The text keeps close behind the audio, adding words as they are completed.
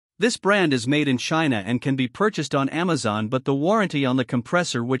This brand is made in China and can be purchased on Amazon, but the warranty on the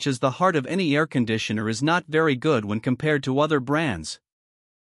compressor, which is the heart of any air conditioner, is not very good when compared to other brands.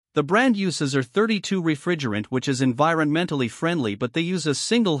 The brand uses R32 refrigerant, which is environmentally friendly, but they use a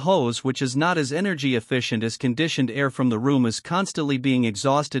single hose which is not as energy efficient as conditioned air from the room is constantly being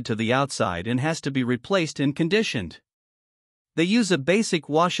exhausted to the outside and has to be replaced and conditioned. They use a basic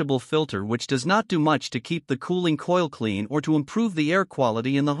washable filter which does not do much to keep the cooling coil clean or to improve the air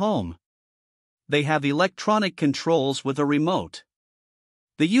quality in the home. They have electronic controls with a remote.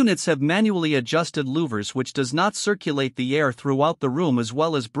 The units have manually adjusted louvers which does not circulate the air throughout the room, as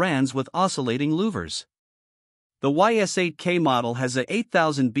well as brands with oscillating louvers. The YS-8K model has a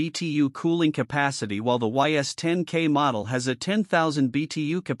 8,000 BTU cooling capacity, while the YS-10K model has a 10,000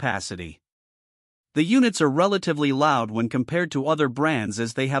 BTU capacity. The units are relatively loud when compared to other brands,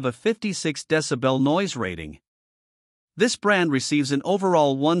 as they have a 56 decibel noise rating. This brand receives an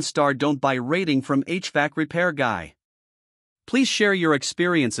overall 1-star don't buy rating from HvacRepairGuy. Please share your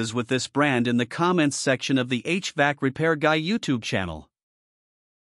experiences with this brand in the comments section of the HvacRepairGuy YouTube channel.